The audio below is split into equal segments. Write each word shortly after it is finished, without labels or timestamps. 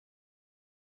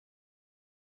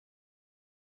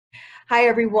Hi,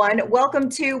 everyone. Welcome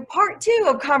to part two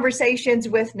of Conversations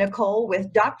with Nicole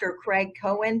with Dr. Craig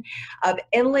Cohen of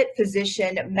Inlet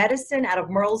Physician Medicine out of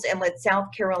Murrells, Inlet, South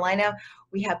Carolina.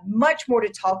 We have much more to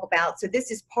talk about. So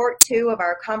this is part two of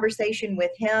our conversation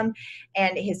with him,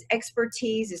 and his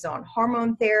expertise is on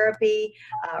hormone therapy,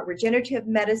 regenerative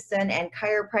medicine, and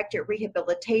chiropractic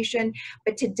rehabilitation.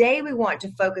 But today we want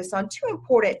to focus on two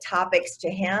important topics to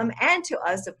him and to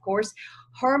us, of course: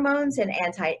 hormones and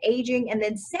anti-aging, and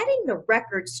then setting the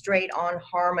record straight on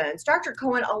hormones. Dr.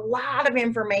 Cohen, a lot of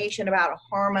information about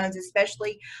hormones,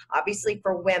 especially obviously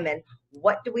for women.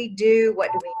 What do we do?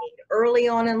 What do we need early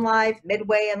on in life,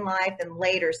 midway in life, and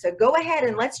later? So go ahead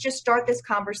and let's just start this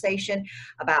conversation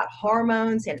about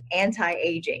hormones and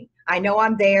anti-aging. I know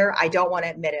I'm there. I don't want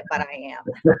to admit it, but I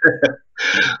am.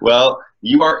 Well,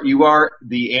 you are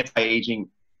the anti-aging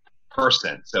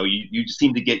person, so you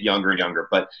seem to get younger and younger.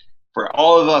 But for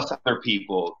all of us other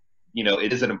people,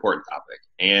 it is an important topic.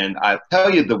 And I tell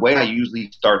you, the way I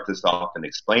usually start this off and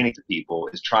explain it to people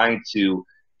is trying to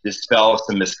dispel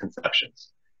some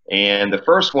misconceptions. And the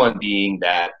first one being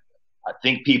that I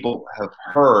think people have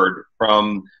heard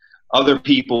from other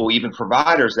people, even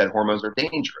providers, that hormones are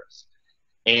dangerous.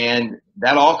 And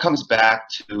that all comes back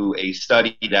to a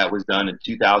study that was done in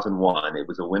 2001. It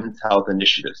was a Women's Health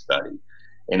Initiative study.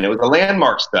 And it was a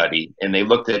landmark study, and they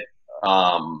looked at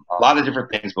a lot of different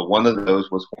things, but one of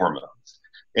those was hormones.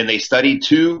 And they studied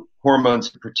two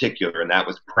hormones in particular, and that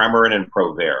was Premarin and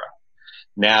Provera.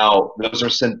 Now, those are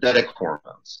synthetic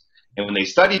hormones. And when they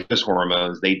studied those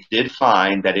hormones, they did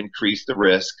find that increased the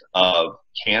risk of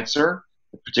cancer,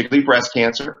 particularly breast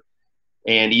cancer,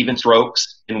 and even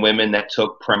strokes in women that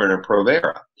took Premarin and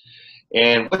Provera.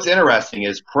 And what's interesting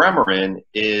is Premarin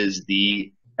is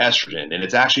the estrogen, and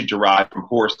it's actually derived from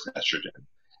horse estrogen.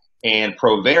 And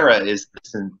Provera is the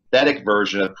synthetic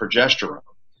version of progesterone.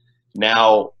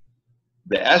 Now,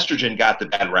 the estrogen got the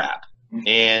bad rap.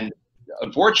 And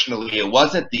unfortunately, it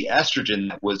wasn't the estrogen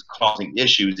that was causing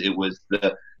issues. It was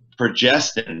the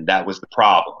progestin that was the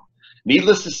problem.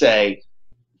 Needless to say,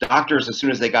 doctors, as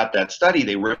soon as they got that study,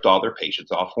 they ripped all their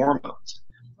patients off hormones.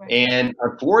 Right. And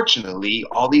unfortunately,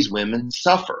 all these women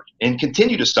suffered and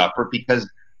continue to suffer because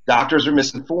doctors are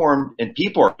misinformed and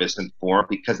people are misinformed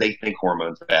because they think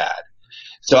hormones are bad.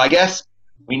 So I guess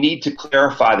we need to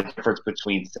clarify the difference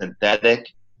between synthetic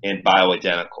and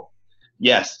bioidentical.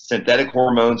 Yes, synthetic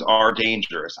hormones are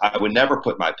dangerous. I would never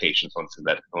put my patients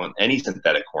on any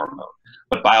synthetic hormone.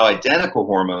 But bioidentical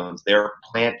hormones, they're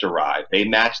plant-derived. They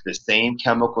match the same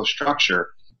chemical structure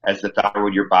as the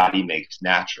thyroid your body makes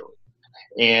naturally.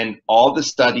 And all the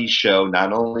studies show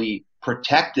not only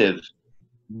protective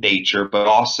nature, but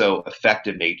also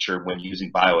effective nature when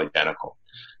using bioidentical.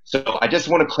 So I just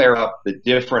want to clear up the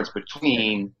difference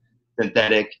between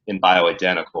synthetic and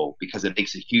bioidentical because it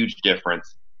makes a huge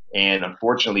difference. And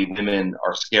unfortunately, women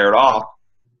are scared off,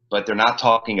 but they're not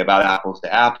talking about apples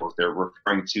to apples. They're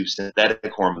referring to synthetic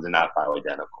hormones and not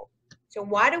bioidentical. So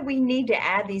why do we need to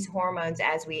add these hormones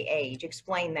as we age?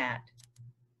 Explain that.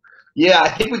 Yeah, I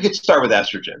think we could start with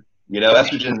estrogen.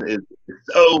 Estrogen is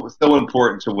so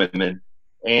important to women.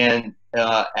 And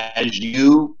as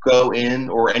you go in,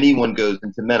 or anyone goes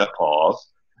into menopause,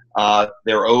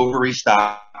 their ovaries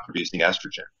stop producing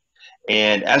estrogen.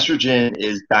 And estrogen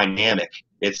is dynamic.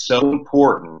 It's so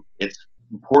important. It's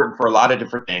important for a lot of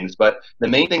different things, but the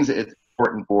main things that it's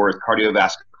important for is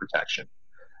cardiovascular protection.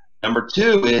 Number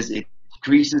two is it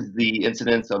decreases the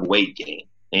incidence of weight gain.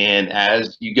 And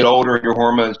as you get older and your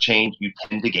hormones change, you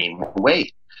tend to gain more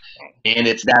weight. And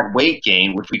it's that weight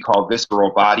gain, which we call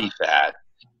visceral body fat,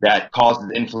 that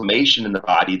causes inflammation in the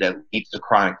body that leads to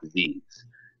chronic disease.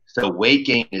 So weight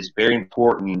gain is very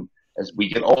important as we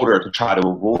get older to try to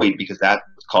avoid, because that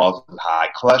causes high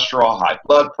cholesterol, high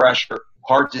blood pressure,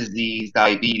 heart disease,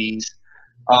 diabetes.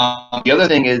 The other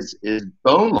thing is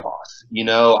bone loss.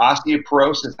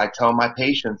 Osteoporosis, I tell my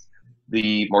patients,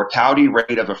 the mortality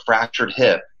rate of a fractured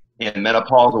hip in a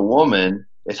menopausal woman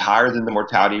is higher than the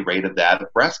mortality rate of that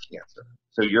of breast cancer.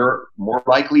 So you're more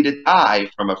likely to die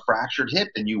from a fractured hip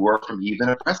than you were from even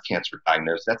a breast cancer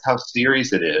diagnosis. That's how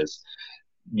serious it is,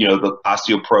 the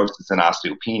osteoporosis and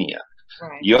osteopenia.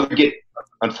 Right. You other get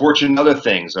unfortunate other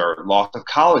things are loss of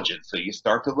collagen, so you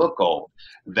start to look old,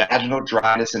 vaginal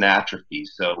dryness and atrophy,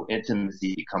 so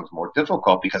intimacy becomes more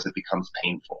difficult because it becomes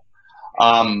painful.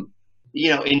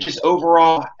 And just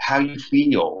overall how you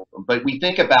feel. But we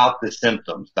think about the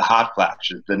symptoms, the hot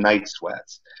flashes, the night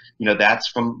sweats. That's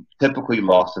from typically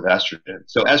loss of estrogen.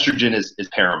 So estrogen is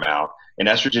paramount, and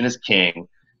estrogen is king.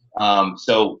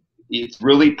 So it's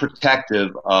really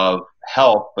protective of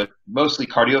health, but mostly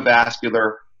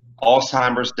cardiovascular,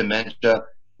 Alzheimer's, dementia,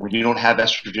 When you don't have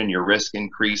estrogen, your risk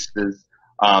increases.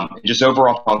 Just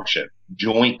overall function,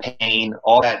 joint pain,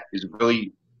 all that is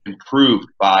really improved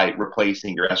by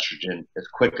replacing your estrogen as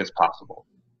quick as possible.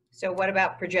 So what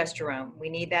about progesterone? We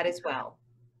need that as well.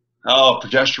 Oh,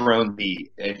 progesterone, the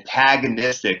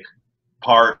antagonistic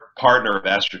partner of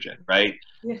estrogen, right?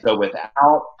 Yeah. So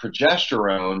without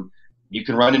progesterone, you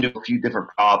can run into a few different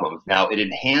problems. Now, it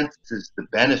enhances the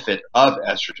benefit of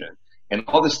estrogen. And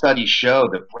all the studies show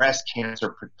the breast cancer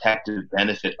protective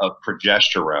benefit of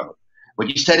progesterone. When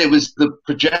you said it was the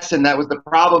progestin that was the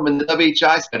problem in the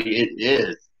WHI study, it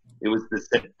is. It was the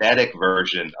synthetic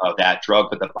version of that drug,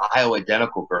 but the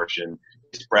bioidentical version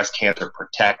is breast cancer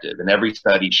protective, and every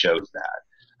study shows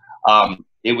that.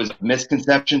 It was a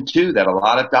misconception too that a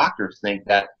lot of doctors think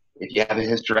that if you have a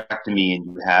hysterectomy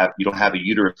and you don't have a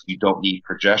uterus, you don't need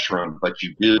progesterone, but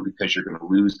you do, because you're going to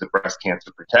lose the breast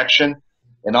cancer protection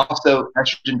and also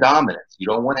estrogen dominance. You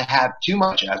don't want to have too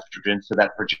much estrogen, so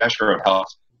that progesterone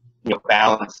helps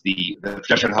balance the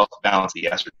progesterone helps balance the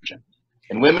estrogen.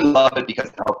 And women love it because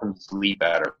it helps them sleep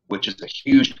better, which is a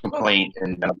huge complaint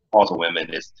in menopausal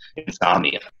women is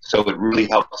insomnia. So it really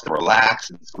helps them relax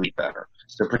and sleep better.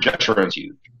 So progesterone is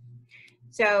huge.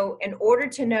 So in order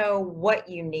to know what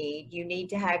you need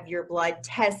to have your blood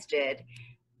tested,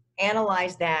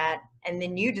 analyze that, and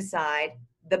then you decide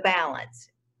the balance.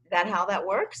 Is that how that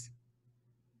works?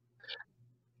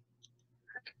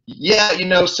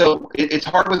 Yeah, so it's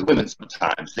hard with women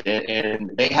sometimes,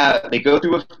 and they go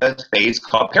through a phase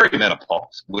called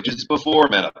perimenopause, which is before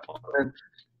menopause,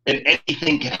 and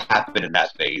anything can happen in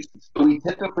that phase. So we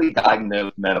typically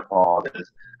diagnose menopause as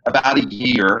about a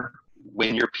year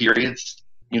when your periods,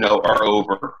 are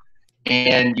over,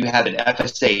 and you have an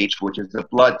FSH, which is a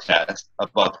blood test,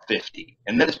 above 50,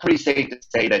 and then it's pretty safe to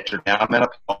say that you're now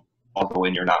menopausal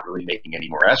and you're not really making any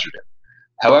more estrogen.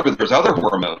 However, there's other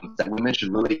hormones that women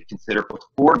should really consider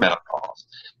before menopause.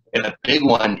 And a big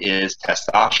one is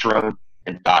testosterone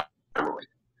and thyroid.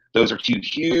 Those are two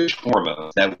huge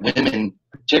hormones that women,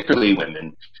 particularly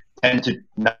women, tend to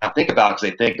not think about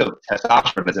because they think of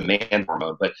testosterone as a man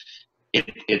hormone. But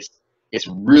it's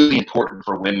really important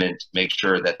for women to make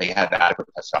sure that they have adequate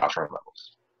testosterone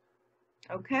levels.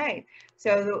 Okay.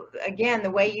 So again, the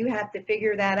way you have to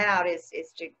figure that out is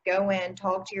to go in,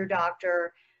 talk to your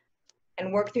doctor,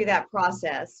 and work through that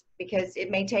process, because it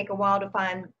may take a while to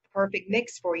find the perfect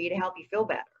mix for you to help you feel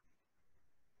better.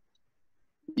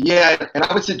 Yeah, and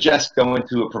I would suggest going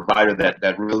to a provider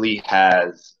that really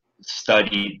has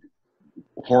studied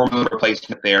hormone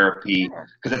replacement therapy,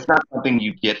 because it's not something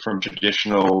you get from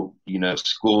traditional,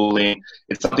 schooling.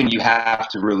 It's something you have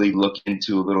to really look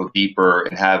into a little deeper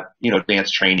and have,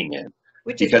 advanced training in,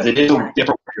 because it is a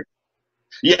different.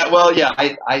 Yeah, well, yeah,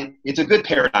 it's a good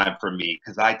paradigm for me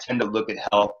because I tend to look at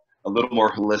health a little more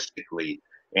holistically,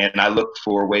 and I look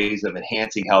for ways of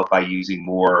enhancing health by using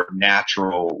more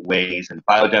natural ways, and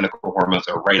bioidentical hormones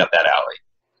are right up that alley.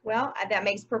 Well, that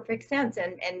makes perfect sense,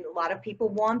 and a lot of people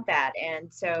want that,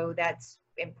 and so that's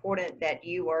important that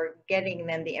you are getting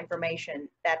them the information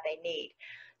that they need.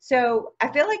 So I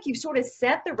feel like you've sort of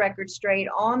set the record straight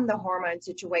on the hormone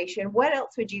situation. What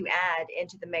else would you add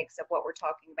into the mix of what we're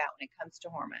talking about when it comes to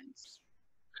hormones?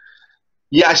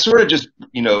 Yeah, I sort of just,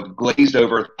 glazed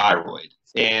over thyroid.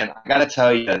 And I got to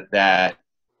tell you that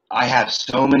I have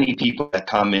so many people that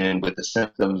come in with the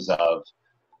symptoms of,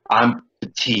 I'm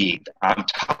fatigued, I'm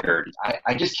tired,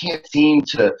 I just can't seem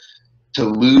to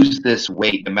lose this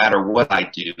weight no matter what I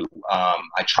do.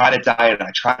 I try to diet,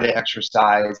 I try to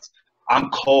exercise. I'm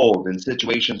cold in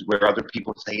situations where other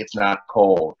people say it's not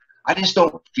cold. I just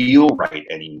don't feel right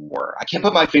anymore. I can't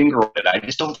put my finger on it. I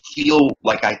just don't feel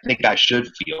like I think I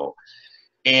should feel.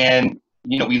 And,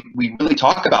 we really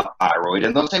talk about thyroid,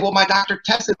 and they'll say, well, my doctor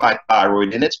tested my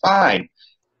thyroid and it's fine.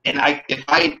 And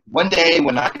if one day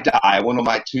when I die, I want on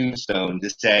my tombstone to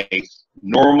say,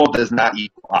 normal does not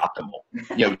equal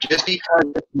optimal. Just because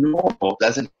it's normal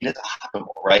doesn't mean it's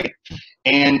optimal, right?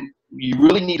 And you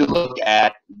really need to look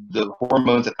at the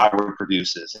hormones that thyroid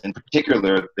produces. In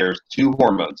particular, there's two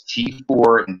hormones,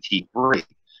 T4 and T3.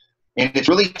 And it's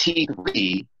really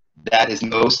T3 that is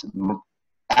most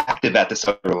active at the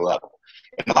cellular level.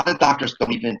 And a lot of doctors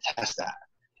don't even test that.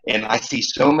 And I see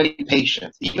so many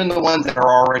patients, even the ones that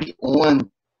are already on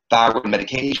thyroid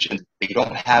medications, they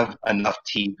don't have enough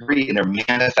T3 and they're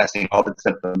manifesting all the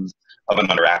symptoms of an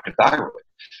underactive thyroid.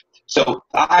 So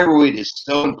thyroid is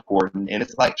so important, and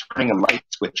it's like turning a light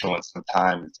switch on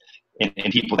sometimes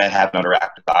in people that have an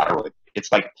underactive thyroid. It's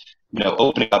like,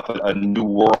 opening up a new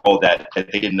world that they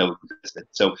didn't know existed.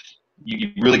 So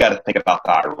you really got to think about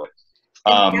thyroid.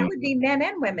 And that would be men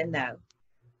and women, though.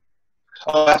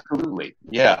 Oh, absolutely.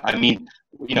 Yeah. I mean,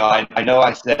 I know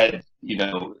I said,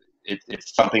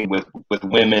 it's something with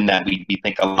women that we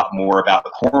think a lot more about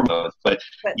the hormones, but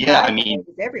But yeah, I thyroid mean,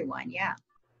 is everyone, yeah.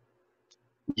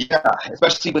 yeah,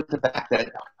 especially with the fact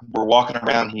that we're walking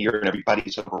around here and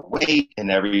everybody's overweight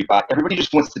and everybody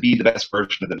just wants to be the best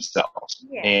version of themselves.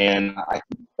 Yeah. And I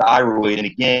think thyroid, and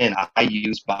again, I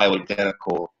use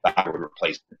bioidentical thyroid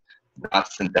replacement,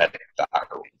 not synthetic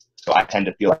thyroid. So I tend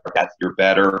to feel like that's your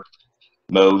better,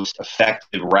 most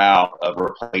effective route of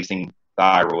replacing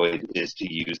thyroid is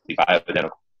to use the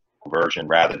bioidentical version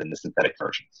rather than the synthetic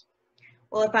versions.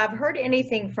 Well, if I've heard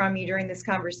anything from you during this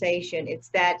conversation, it's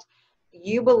that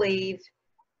you believe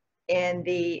in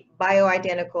the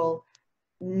bioidentical,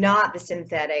 not the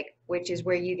synthetic, which is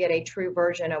where you get a true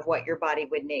version of what your body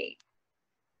would need.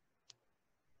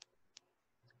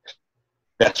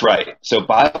 That's right. So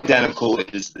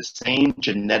bioidentical is the same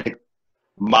genetic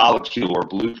molecule or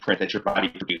blueprint that your body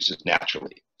produces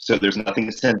naturally. So there's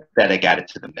nothing synthetic added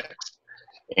to the mix.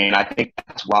 And I think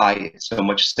that's why it's so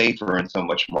much safer and so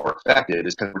much more effective,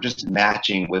 is because we're just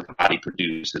matching what the body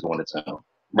produces on its own,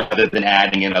 rather than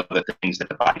adding in other things that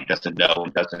the body doesn't know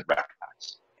and doesn't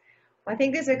recognize. I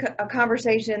think this is a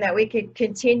conversation that we could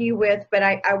continue with, but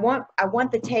I want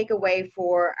the takeaway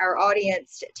for our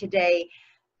audience today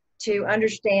to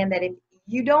understand that if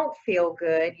you don't feel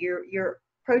good, you're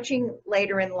approaching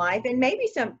later in life, and maybe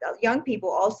some young people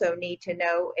also need to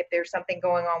know if there's something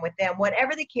going on with them,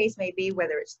 whatever the case may be,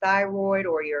 whether it's thyroid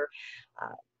or your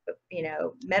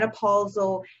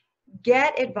menopausal.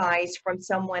 Get advice from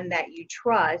someone that you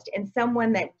trust and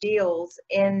someone that deals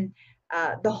in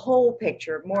the whole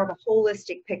picture, more of a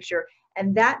holistic picture.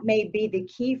 And that may be the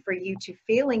key for you to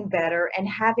feeling better and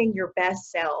having your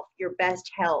best self, your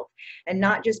best health, and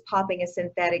not just popping a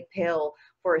synthetic pill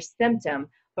for a symptom,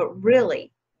 but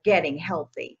really getting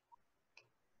healthy.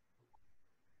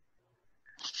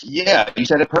 Yeah, you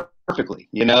said it perfectly,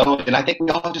 and I think we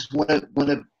all just want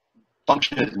to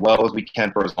function as well as we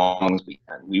can for as long as we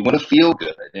can. We want to feel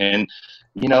good. And,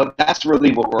 that's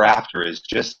really what we're after, is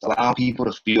just allowing people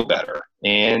to feel better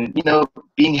and,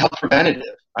 being health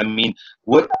preventative. I mean,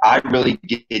 what I really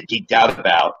get geeked out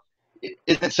about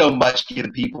isn't so much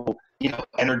giving people,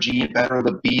 energy and better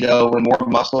libido and more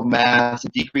muscle mass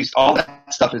and decrease. All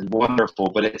that stuff is wonderful,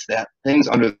 but it's that things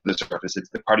under the surface. It's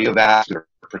the cardiovascular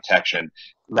protection,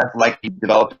 less likely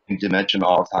developing dementia,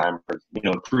 Alzheimer's,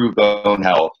 improve bone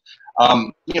health.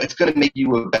 It's going to make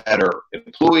you a better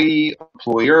employee,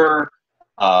 employer,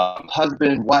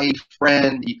 husband, wife,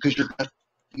 friend, because you're going to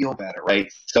feel better, right?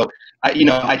 So,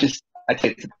 I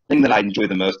think the thing that I enjoy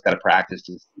the most out of practice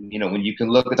is, when you can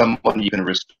look at someone, you can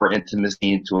restore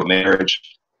intimacy into a marriage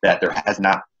that there has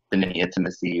not been any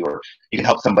intimacy, or you can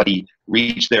help somebody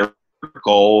reach their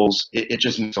goals. It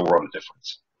just makes a world of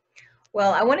difference.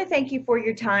 Well, I want to thank you for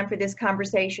your time for this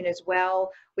conversation as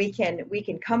well. We can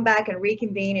come back and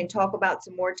reconvene and talk about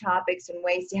some more topics and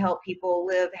ways to help people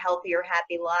live healthier,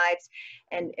 happy lives.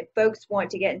 And if folks want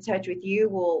to get in touch with you,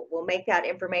 we'll make that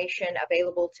information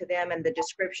available to them in the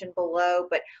description below.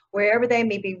 But wherever they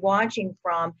may be watching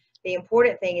from, the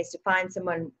important thing is to find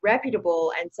someone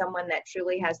reputable and someone that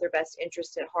truly has their best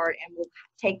interest at heart and will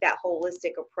take that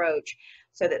holistic approach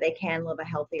so that they can live a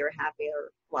healthier,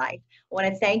 happier life. I want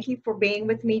to thank you for being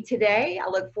with me today. I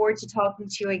look forward to talking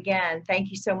to you again. Thank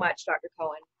you so much, Dr.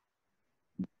 Cohen.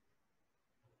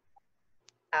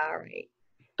 All right.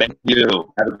 Thank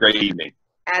you. Have a great evening.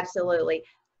 Absolutely.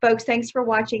 Folks, thanks for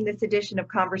watching this edition of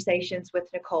Conversations with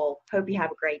Nicole. Hope you have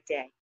a great day.